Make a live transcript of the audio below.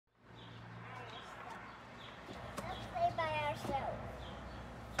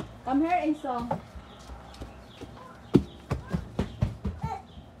Come here, Enzo.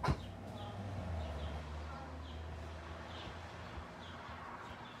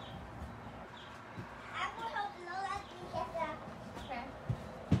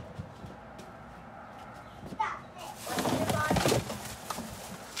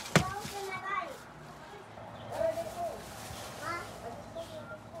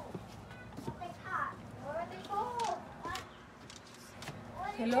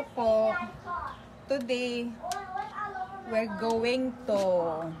 Hello po. Today, we're going to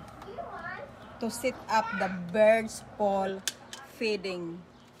set up the birds' pool feeding.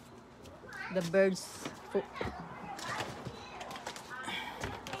 The birds food.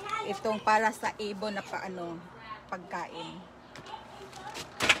 Itong para sa ibon na pagkain.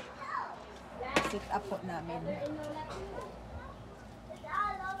 Set up po namin.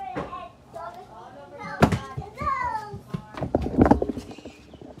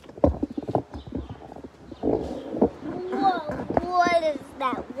 What is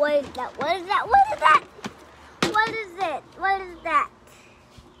that? What is that? What is that? What is that? What is it? What is that?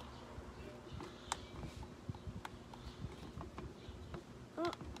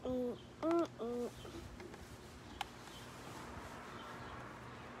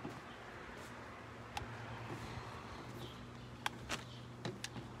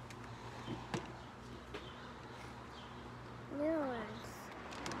 New ones.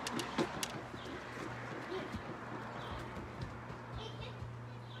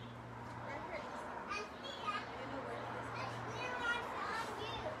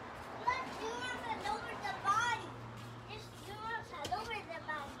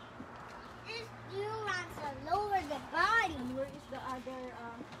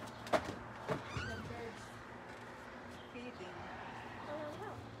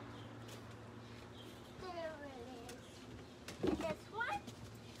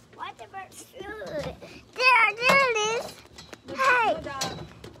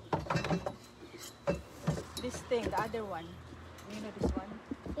 This thing, the other one. You know this one?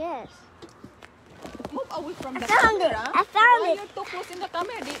 Yes. Move away from the I found camera. it. I found Why it. you're too close in the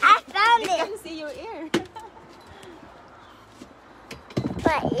camera? I found they it. can see your ear.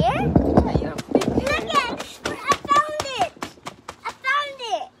 But here? Yeah, your big ear. Look at it. I found it. I found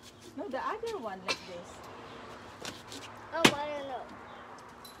it. No, the other one like this. Oh, I don't know.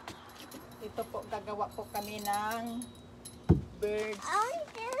 Ito po, gagawa po kami ng birds I want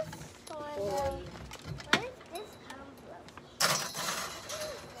this one. pool. Where is this come from?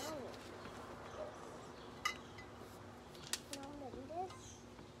 Can open this?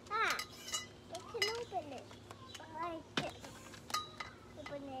 Ah, I can open it like this.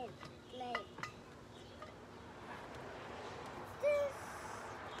 Open it like this.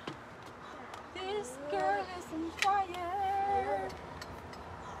 This girl is on fire.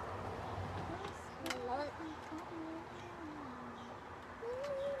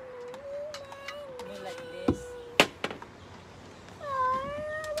 You like this?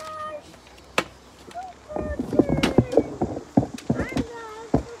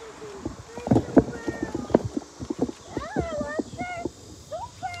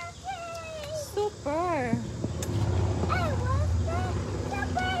 Super.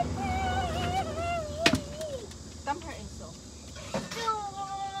 Come here, Enzo.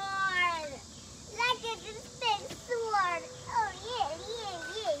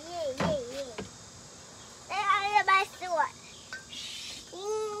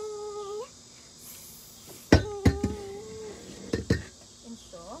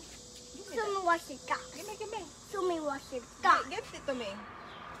 Enzo, give me that. Wash it down. Give me. Show me wash it down. Give it to me.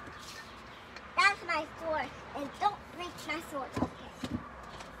 That's my sword. And don't break my sword, okay?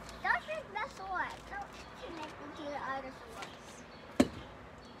 Don't break the sword. Don't connect it to the other swords.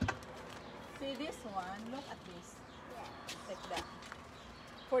 See this one? Look at this. Yeah. Like that.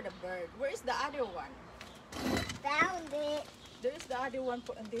 For the bird. Where is the other one? Found it. There is the other one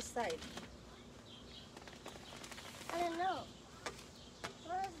on this side. I don't know.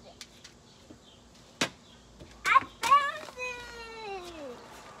 Where is it? I found it!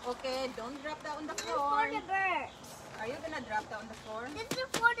 Okay, don't drop that on the This is floor. for the birds. Are you gonna drop that on the floor? This is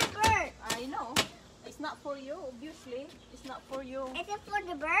for the birds. I know. It's not for you, obviously. It's not for you. Is it for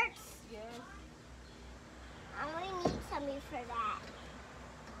the birds? Yes. I only need something for that.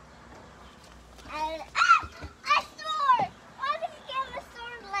 And a sword! Why did you get a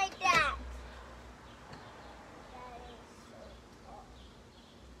sword like that?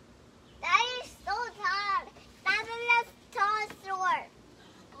 That is so tall. That is a tall sword.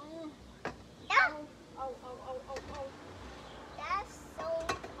 Yeah. Oh, oh, oh, oh, oh. That's so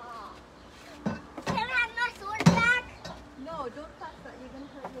tall. Can I have my sword back? No, don't touch that. You're gonna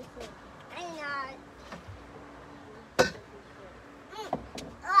hurt yourself.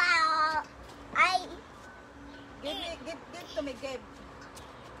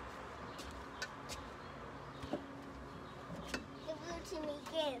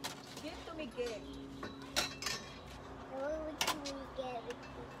 give. Give to Miguel. What can we get?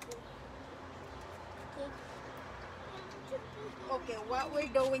 Okay, what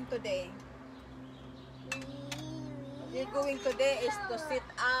we're doing today? We're going today is to set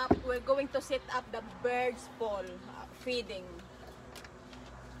up. We're going to set up the birds' pool feeding.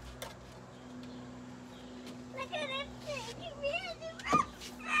 Look at it.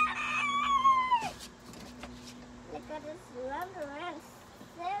 Look at this rubber and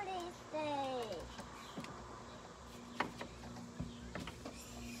silly stage.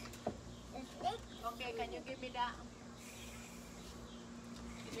 Okay, can you give me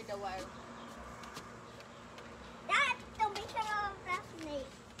the wire? That's the picture of that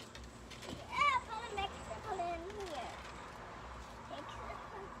snake. Yeah, put a next put it in here. Take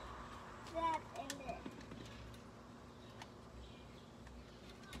that in there.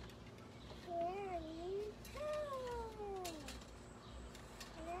 Here we come.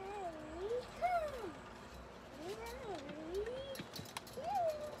 Here we come. Here we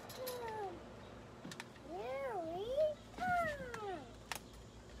come. Here we come.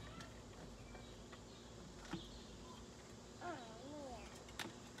 Oh, yeah.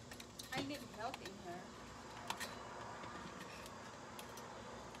 I need help in her.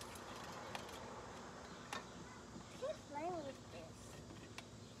 Just play with this.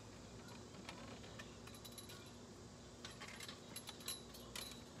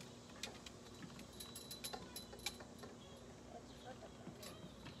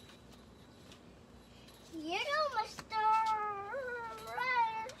 You know, Mr.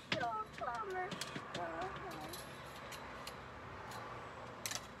 Right, so Thomas.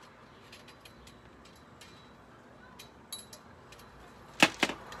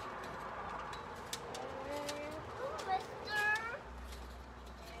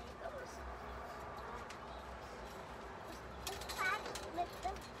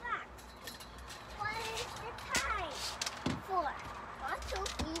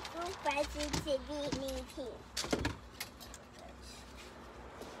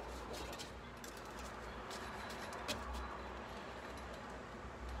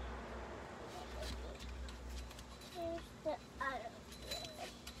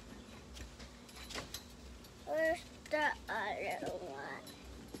 Where's the other one?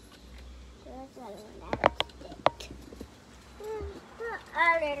 Where's the other one? That's it. Where's the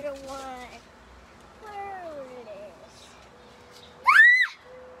other one? Where it is? Ah!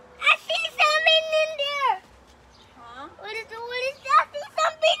 I see something in there. Huh? What is that? I see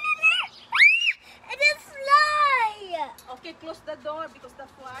something in there. Ah! It's a fly. Okay, close the door because the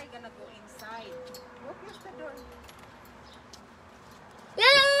fly gonna go inside. Go close the door.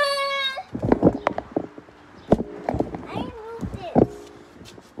 I moved this.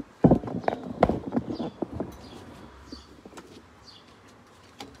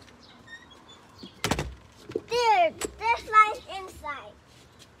 There, this fly's inside.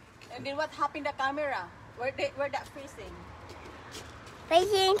 And then what happened to the camera? Where that facing?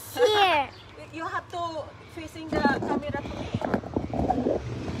 Facing here. You have to facing the camera to me.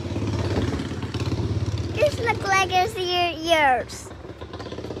 This looks like it's yours.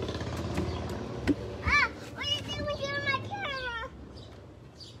 Ah, what are you doing here on my camera?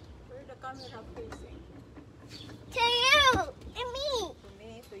 Where the camera facing? To you and me. To me,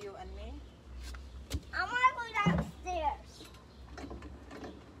 to you and me. I want to go downstairs.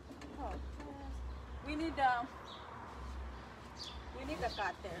 Oh. We need a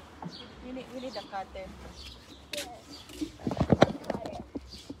cutter. We need a cutter.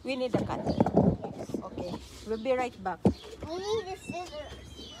 We need a cutter. Yes. Okay. We'll be right back. We need the scissors.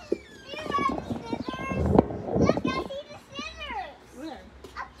 See the scissors? Look, I see the scissors. Where?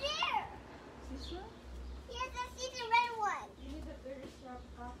 Up there. Scissor? Yes, I see the red one. You need a very sharp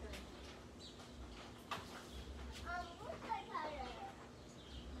cutter. What's the color?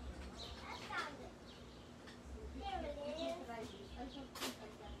 I found it. There it is. Try this. I don't think I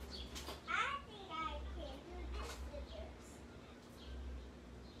can. I think I can do this scissors.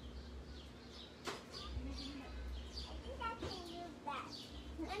 I think I can do that.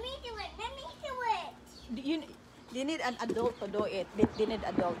 Let me do it. Let me do it. You need an adult to do it. They need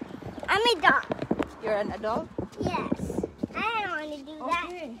adult. I'm a dog. You're an adult? Yes. I don't want to do that.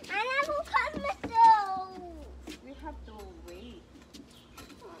 Okay. I never cut myself. We have to wait.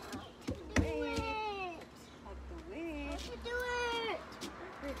 Do it. Have to wait. Do it.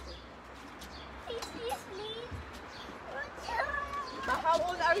 Please, please. But how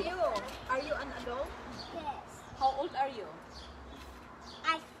old are you? Are you an adult? Yes. How old are you?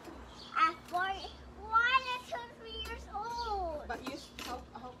 I'm 1 and 2 years old. But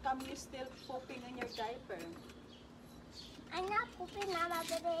how come you still pooping in your diaper? I'm not pooping on the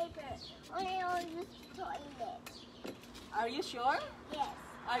paper. Only on the toilet. Are you sure? Yes.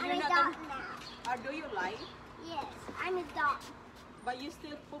 Are you I'm a not dog gonna- now. Or do you lie? Yes, I'm a dog. But you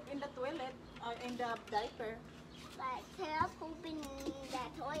still poop in the toilet or in the diaper. But still pooping in the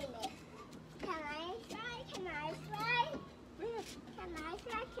toilet. Can I try? Can I try? Wait. Can I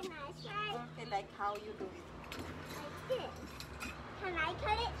try? Can I try? Okay, like how you do it. Like this. Can I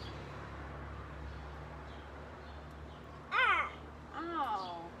cut it? Ah!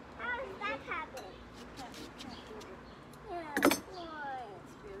 Oh. How does that happen? You can't do it. Yeah, boy.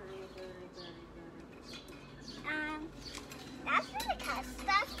 It's very, very, very, very. That's for the cup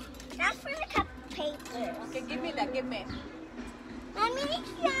stuff. That's for the cup paper. Okay, give me that. Give me. Let me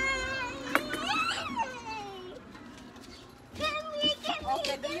try. Can we?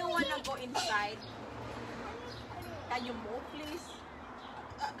 Okay, do you wanna go inside? Can you move, please?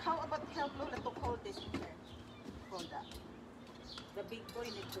 How about help Lola to hold this in here? Hold that. The big boy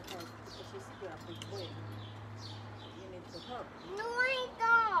needs to help because he's still a big boy. You need to help. No, I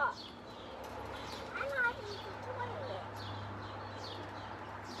don't. I'm not in the toilet.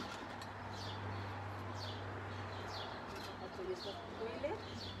 Have to use the toilet.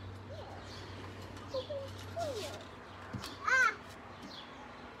 Ah!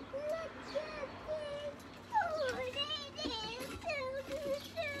 Look at this. Oh, it is.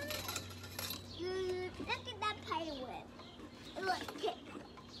 Look at that spider web. Look.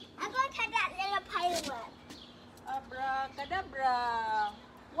 I'm going to cut that little spider web. Abracadabra.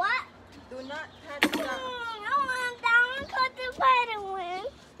 What? Do not touch the... I want to cut the spider web.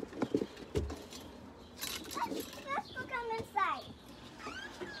 Let's go come inside.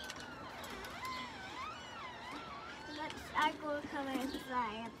 I go come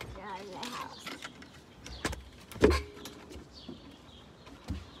inside of the house.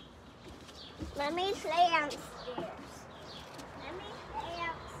 Let me play upstairs. Let me play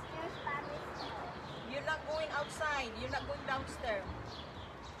upstairs by myself. You're not going outside. You're not going downstairs.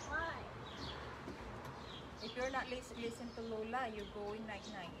 Why? If you're not listen to Lola, you're going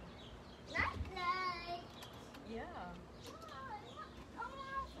night-night. Not like. Yeah. I want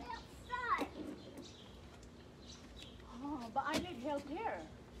to play outside. Oh, but I need help here.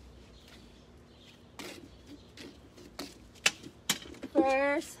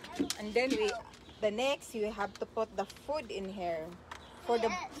 First, and then the next you have to put the food in here.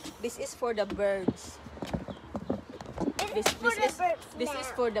 This is for the birds. This is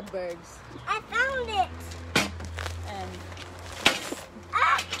for the birds. I found it. And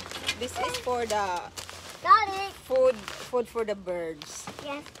Ah! this is for the Got it. food for the birds.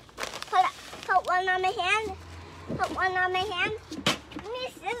 Yes. Put one on my hand. Put one on my hand. We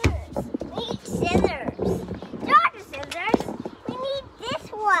need scissors. We need scissors. Not the scissors. We need this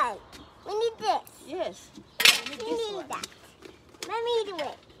one. We need this. Yes. We this need one. that. Let me do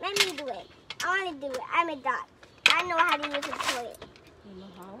it. Let me do it. I want to do it. I'm a dog. I know how to use a toilet. You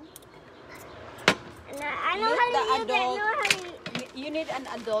know how? I know how to use it. I know how to. You need an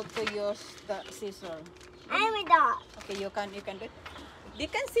adult to use the scissor. I'm a dog. Okay, you can do it. They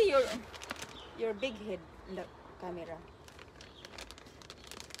can see your big head in the camera.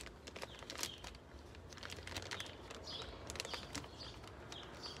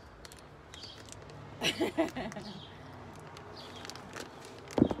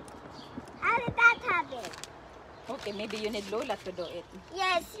 How did that happen? Okay, maybe you need Lola to do it.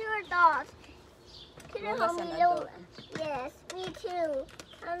 Yes, you're a dog. Can you Lola's help me, an Lola? adult. Yes, me too.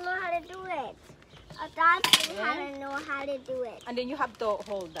 I don't know how to do it. A dog doesn't how to know how to do it. And then you have to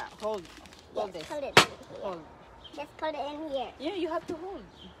hold that. Hold Yes, this. put it in here. Hold. Just put it in here. Yeah, you have to hold.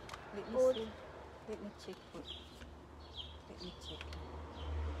 Let me Hold. see. Let me check. Let me check.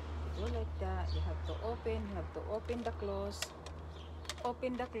 Do like that. You have to open. You have to open the close.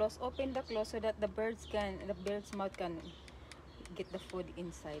 Open the close. Open the close so that the bird's mouth can get the food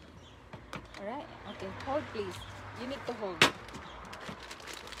inside. All right. Okay. Hold, please. You need to hold.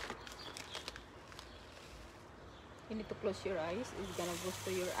 You need to close your eyes. It's gonna go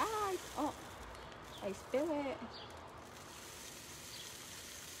to your eyes. Oh, I spill it.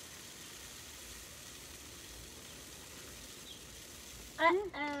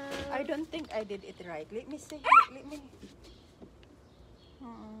 I don't think I did it right. Let me see. Let me.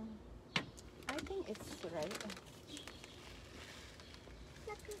 I think it's right.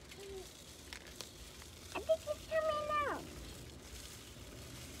 I think it's coming out.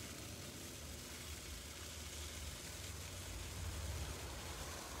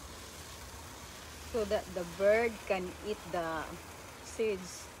 So that the bird can eat the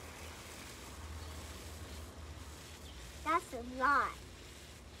seeds. That's a lot.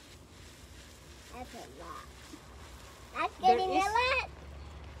 That's a lot. That's There getting is- a lot.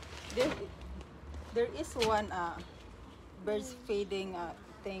 There is one birds feeding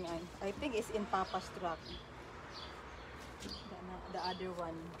thing. I think it's in Papa's truck. The other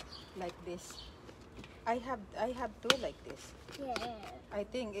one like this. I have two like this. Yeah. I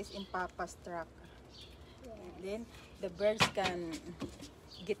think it's in Papa's truck. Yeah. Then the birds can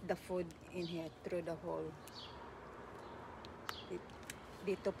get the food in here through the hole.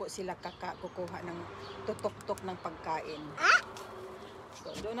 Dito po sila kukuha ng tutok-tok ng pagkain. Ah!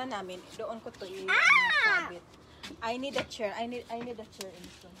 So doon ko to sabit. I need a chair. I need a chair in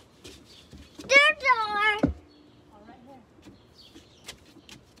this one. The door. All right here.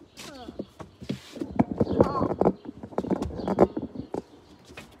 Oh.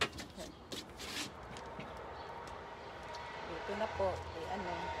 Dito na po.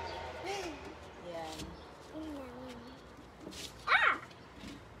 Ano. Yan. Ah!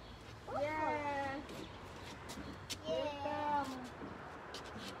 Yeah. Yeah.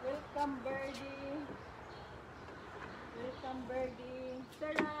 Welcome, birdie. Welcome, birdie.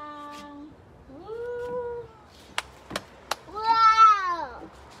 Tarang! Woo! Wow!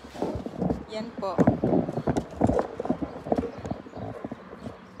 Yan po.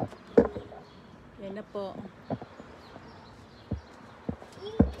 Yan na po.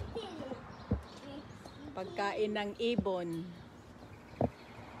 Pagkain ng ibon.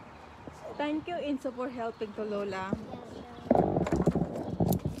 Thank you, Enzo, for helping to Lola.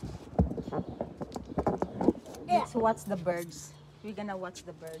 Let's watch the birds. We're gonna watch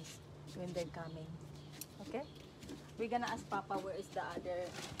the birds when they're coming. Okay? We're gonna ask Papa where is the other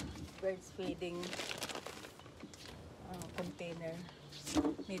birds feeding container.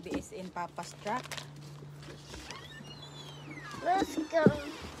 Maybe it's in Papa's truck. Let's go.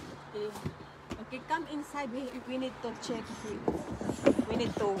 Okay, come inside. We need to check. We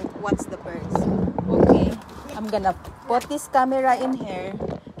need to watch the birds. Okay, I'm gonna put this camera in here.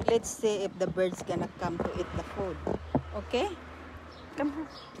 Let's see if the birds gonna come to eat the food. Okay, come here.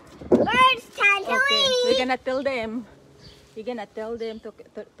 Birds time to Okay, eat. we're gonna tell them. We're gonna tell them to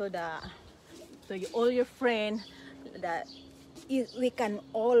all your friends that we can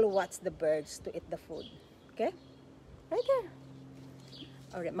all watch the birds to eat the food. Okay, right there.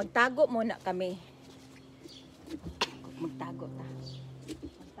 Alright, magtago muna kami. Magtago ta.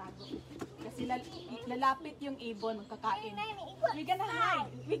 Magtago. Kasi lalapit yung ibon, magkakain. We're gonna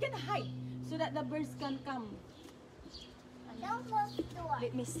hide. We're gonna hide so that the birds can come. Don't close the door.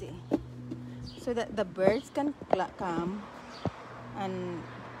 Let me see. So that the birds can come and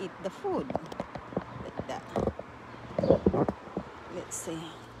eat the food. Like that. Let's see.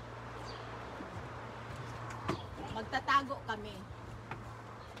 Magtatago kami.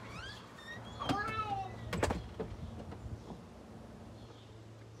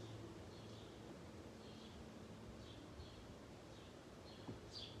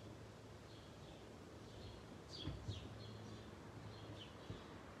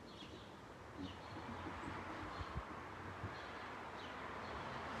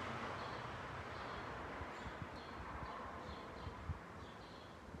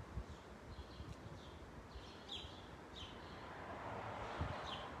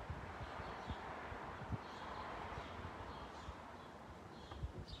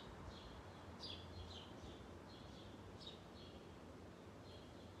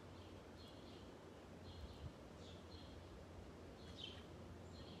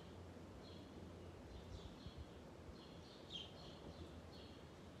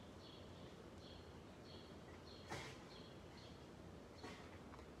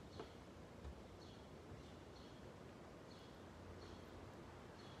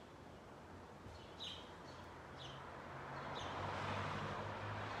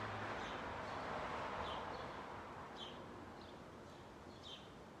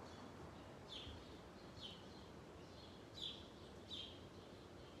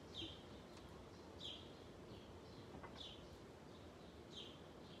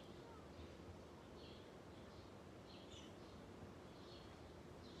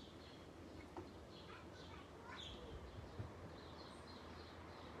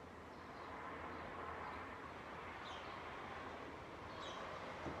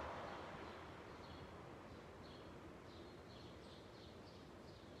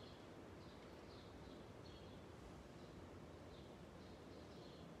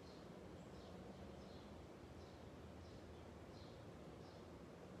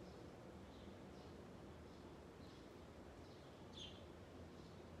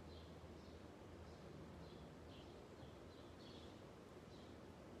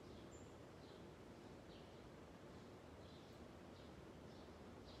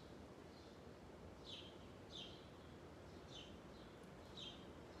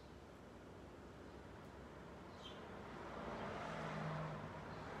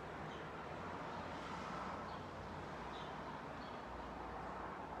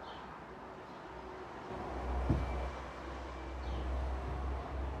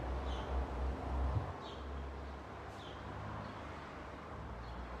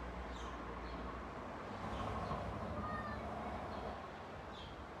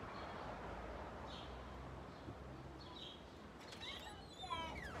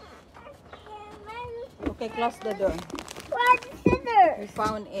 Okay, close the door. Where's the scissors? We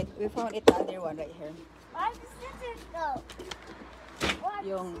found it. We found it, the other one right here. Where'd the scissors go? Where'd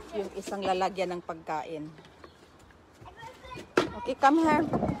Yung the scissors? isang lalagyan ng pagkain. Okay, come here.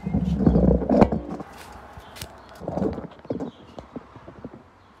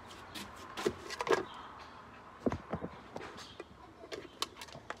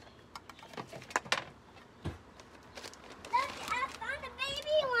 Look, I found a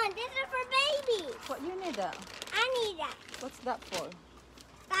baby one. This is for babies. What you need that? I need that. What's that for?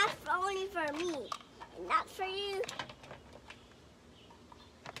 That's only for me. Not for you.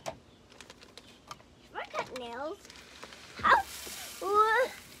 Should I cut nails? How? Ooh,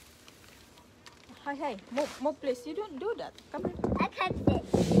 Hi, hey, move, please. You don't do that. Come here. I cut it.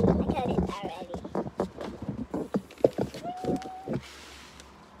 I cut it already.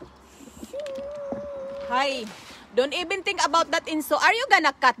 Hi. Don't even think about that, Enzo. Are you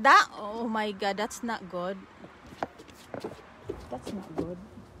gonna cut that? Oh my God, that's not good. That's not good.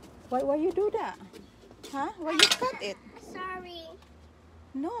 Why you do that? Huh? Why you cut it? Sorry.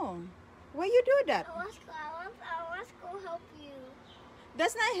 No. Why you do that? I want to go help you.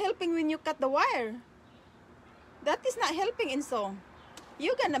 That's not helping when you cut the wire. That is not helping, Enzo.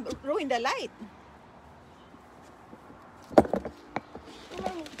 You're gonna ruin the light.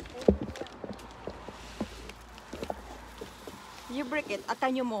 You break it.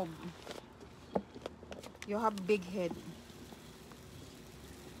 Can you move? You have big head.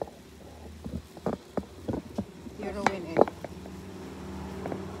 You ruin it.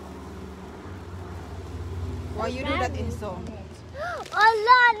 Why you do that, Enzo? Oh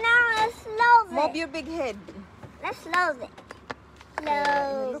Lord, now let's close it. Move your big head. Let's close it. Look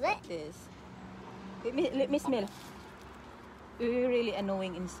Close at it. this. Let me smell. You're really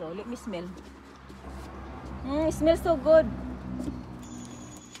annoying, Enzo. Let me smell. It smells so good.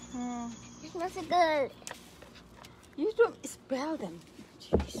 It smells so good. You don't smell them.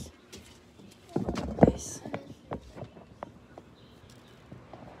 Jeez. This.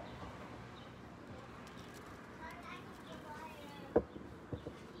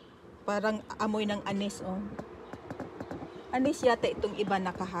 Parang amoy ng anis, oh. Anis yata itong iba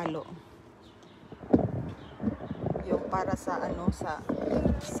nakahalo. Yung para sa ano, sa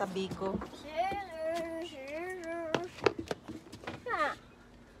biko. Huh.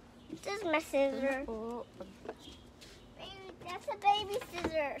 This is my scissors. Oh, Baby, that's a baby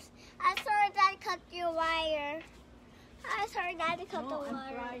scissors. I saw Dad cut your wire. I saw Dad cut the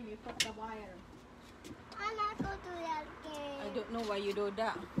wire. You cut the wire. I'm not going to do that again. I don't know why you do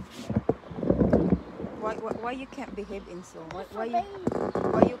that. Why you can't behave, Enzo? Why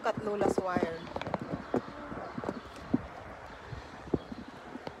you cut Lola's wire?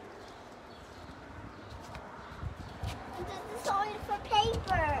 This is only for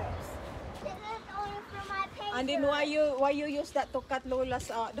papers. This is only for my papers. And then why you use that to cut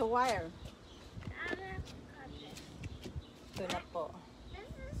Lola's the wire? I'm not cut this. Ito na po. This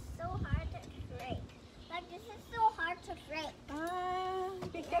is so hard to break. Like, this is so hard to break.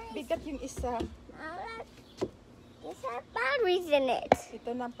 Bigat yung isa. This has batteries in it.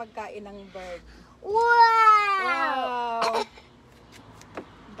 Ito na ang pagkain ng bird. Wow! Wow!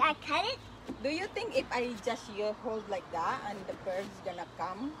 Dad, cut it? Do you think if I just hold like that and the bird's gonna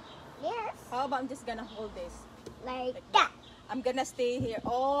come? Yes. How about I'm just gonna hold this? Like Like that. I'm gonna stay here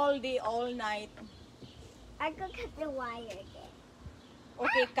all day, all night. I could cut the wire again.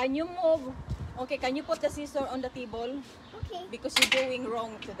 Okay, can you move? Okay, can you put the scissor on the table? Okay. Because you're doing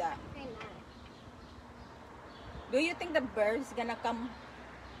wrong to that. Hang on. Do you think the bird's gonna come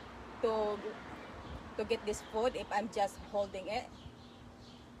to get this food if I'm just holding it?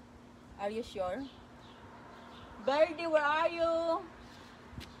 Are you sure? Birdie, where are you?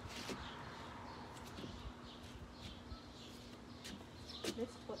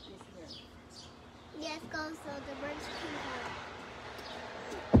 Let's put this here. Yes, go so the birds can come.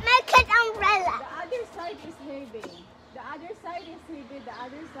 Make an umbrella. The other side is heavy. The other side is heavy. The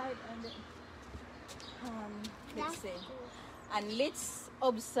other side and the, let's see. And let's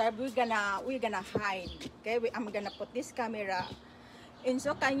observe. We're gonna hide. Okay, I'm gonna put this camera. And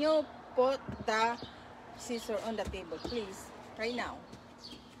so, can you put the scissor on the table, please? Right now.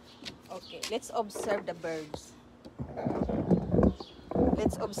 Okay, let's observe the birds.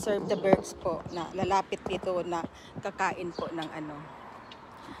 Let's observe the birds po na lalapit dito na kakain po ng ano.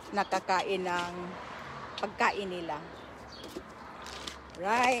 Nakakain ng pagkain nila.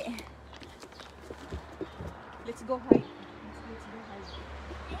 Right. Let's go hide. Let's go hide.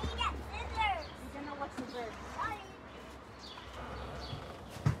 I need that scissors. We're gonna watch the birds. Sorry.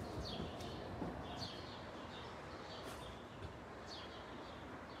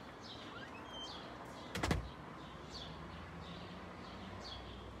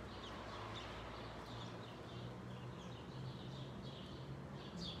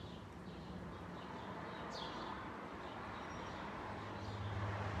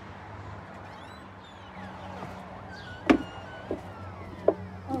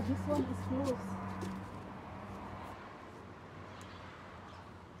 one is loose.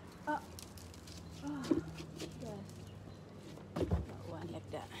 Ah. Ah. Yes. That one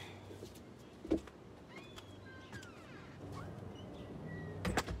like that.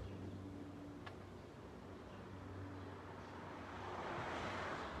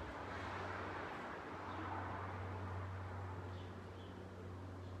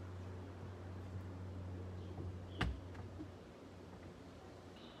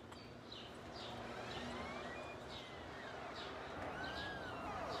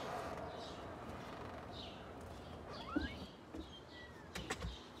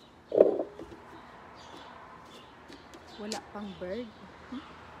 Wala pang bird.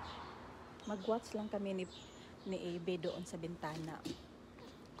 Mag-watch lang kami ni Abe doon sa bintana.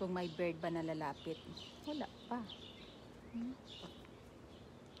 Kung may bird ba na lalapit. Wala pa.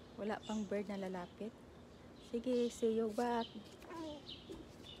 Wala pang bird na lalapit. Sige, see you back.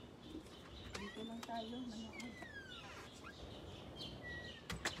 Dito lang tayo. Manood.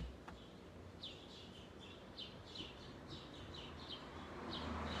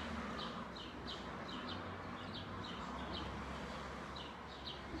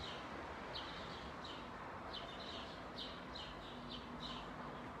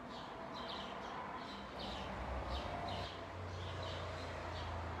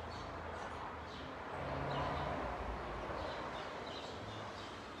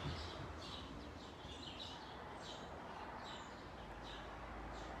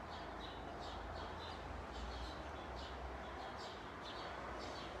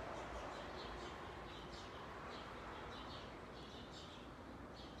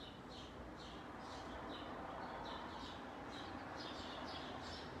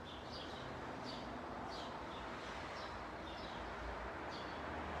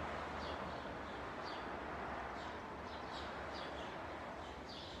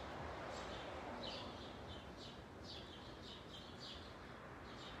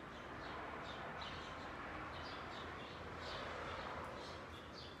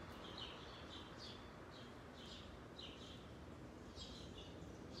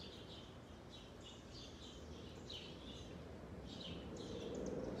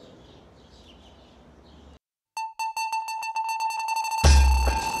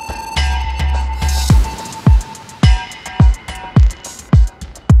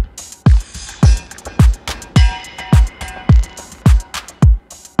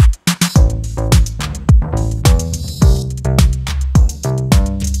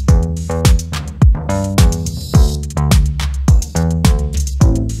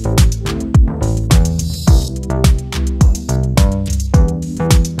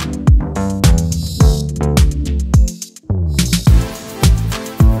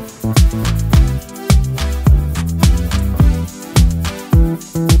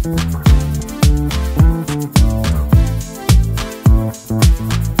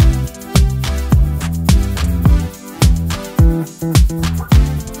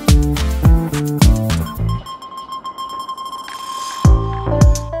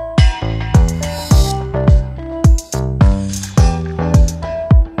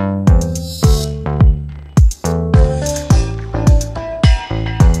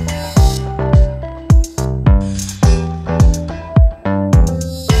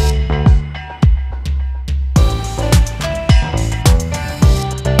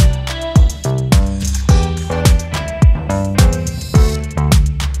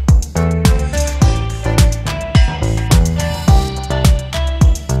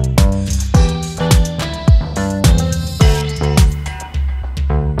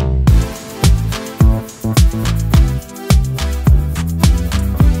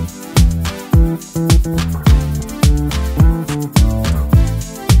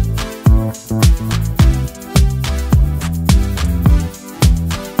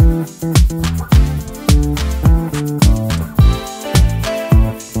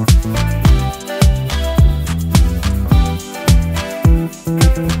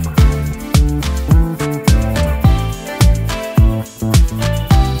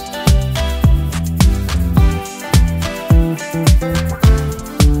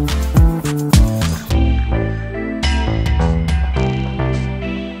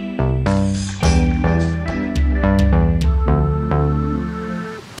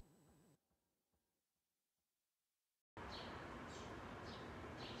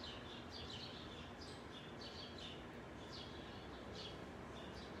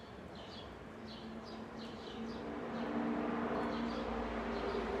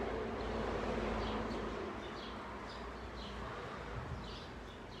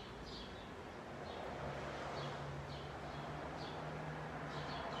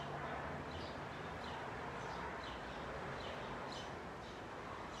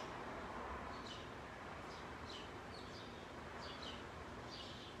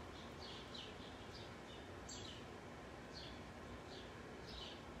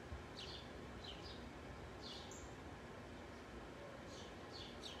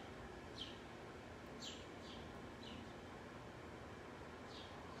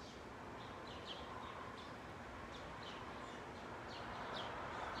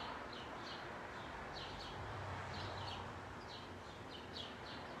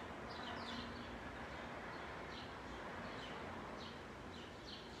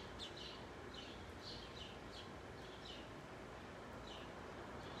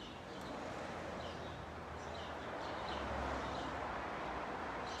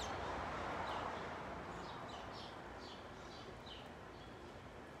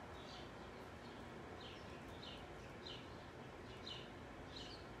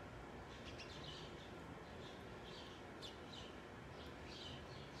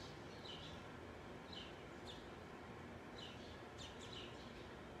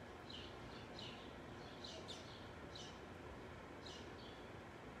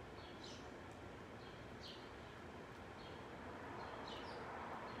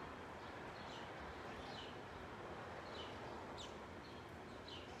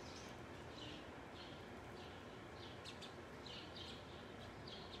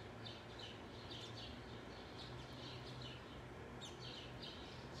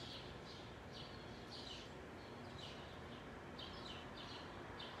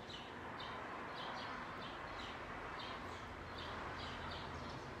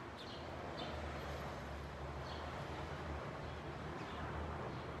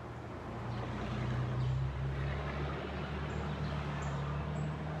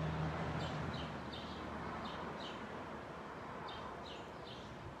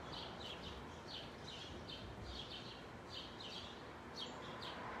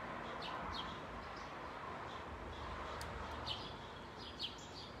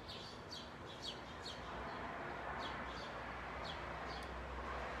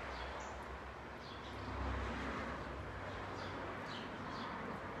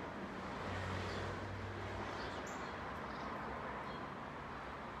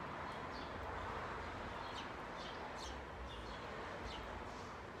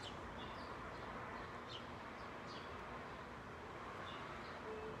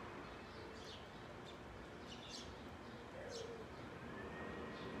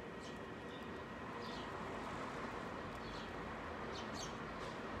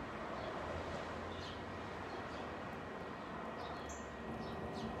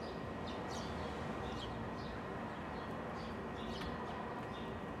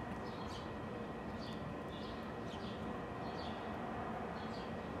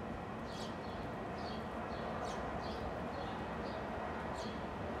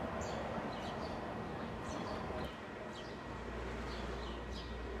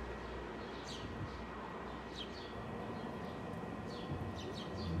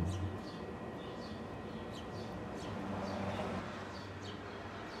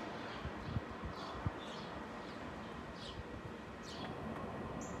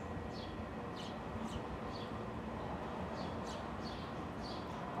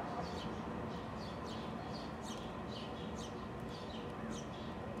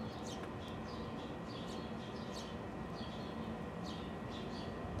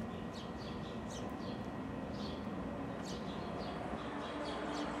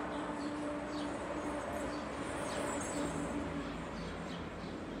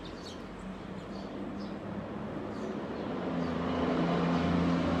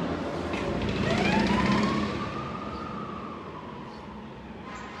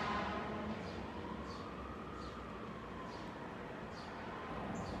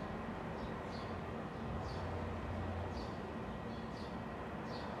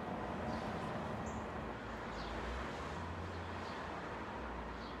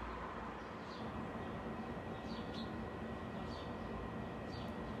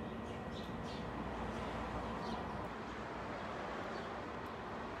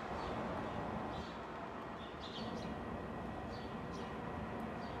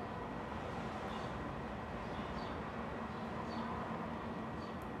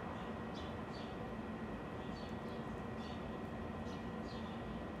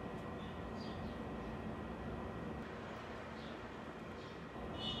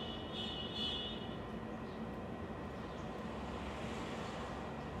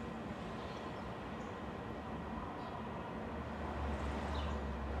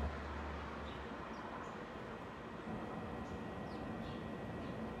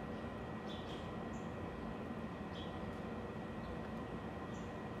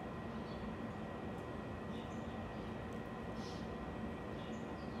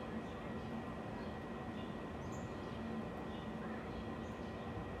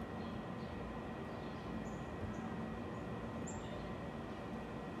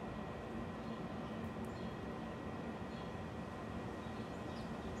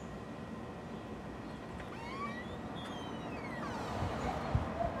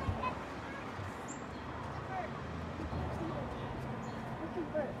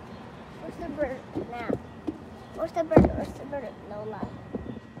 Where's the bird now? Where's the bird? Where's the bird? Lola.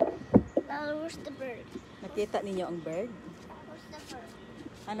 Lola, where's the bird? Nakita ninyo ang bird? Where's the bird?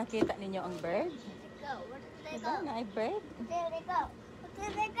 Nakita ninyo ang bird? Where did they Diba go? na ay bird? Where did they go? Where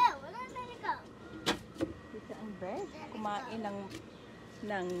did they go? Where did they go? Kita ang bird. Kumain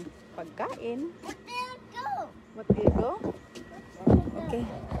ng pagkain. Where did they go? What do you go? Okay.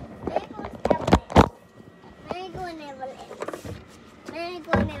 Mango and avalanche.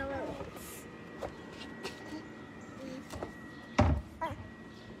 Mango and avalanche.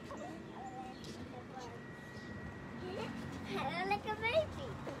 I like a baby.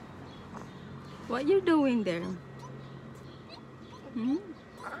 What you doing there? Hmm?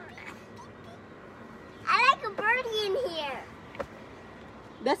 I like a birdie in here.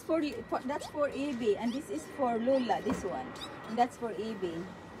 That's for Evie, and this is for Lula. This one, and that's for Evie.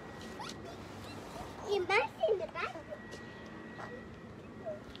 You must in the back.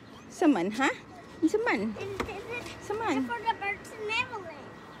 Saman, ha? Saman. It's Saman. for the birds and avalanche.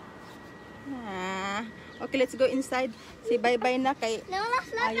 Ah. Okay, let's go inside. Si bye-bye na kay No,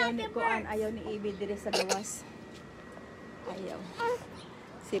 let's look ayaw at ni the Kuan, birds. ayaw ni Evie dire sa gawas. Ayaw.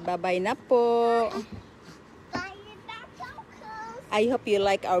 Si bye-bye na po. Bye, that's so close. I hope you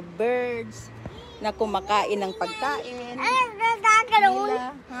like our birds na kumakain ng pagkain. Gagaroon. Nila,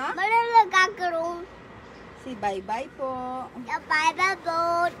 ha? Malala gagaroon. Si bye-bye po. By the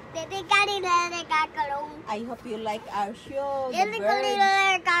boat. Didi kanina gagaroon. I hope you like our show, the Didi birds. kanina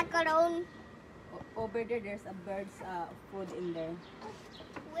gagaroon. Over there, there's a bird's food in there.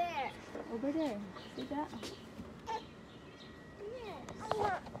 Where? Over there. See that? Yes.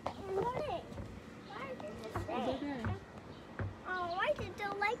 Why did it Over say? there. Oh, why did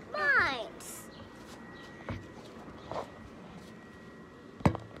you like mine?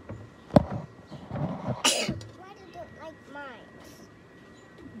 Why did you like mine?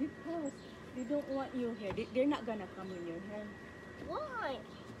 Because they don't want you here. They're not gonna come in your hair. Why?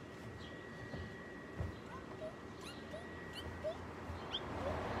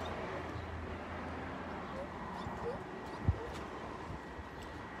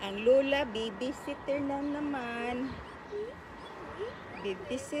 Ang Lola, babysitter na naman.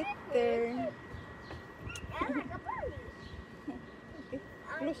 Babysitter. I like a birdie. Okay.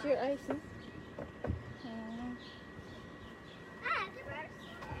 Close your eyes, huh? The birds.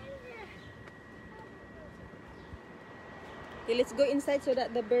 Okay, let's go inside so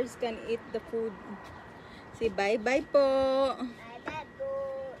that the birds can eat the food. Say bye-bye po. I bet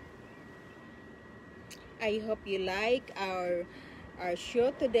good. I hope you like our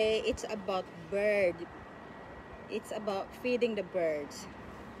show today. It's about bird. It's about feeding the birds.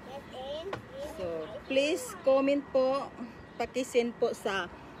 So, please comment po. Pakisend po sa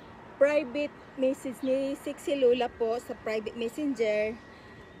private message ni Sexy Lola po sa private messenger.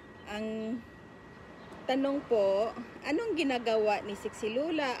 Ang tanong po, anong ginagawa ni Sexy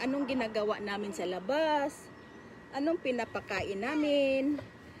Lola? Anong ginagawa namin sa labas? Anong pinapakain namin?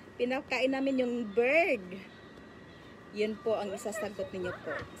 Pinapakain namin yung bird. Yun po ang isasagot ninyo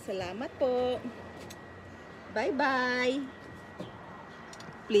po. Salamat po. Bye-bye.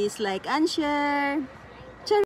 Please like and share.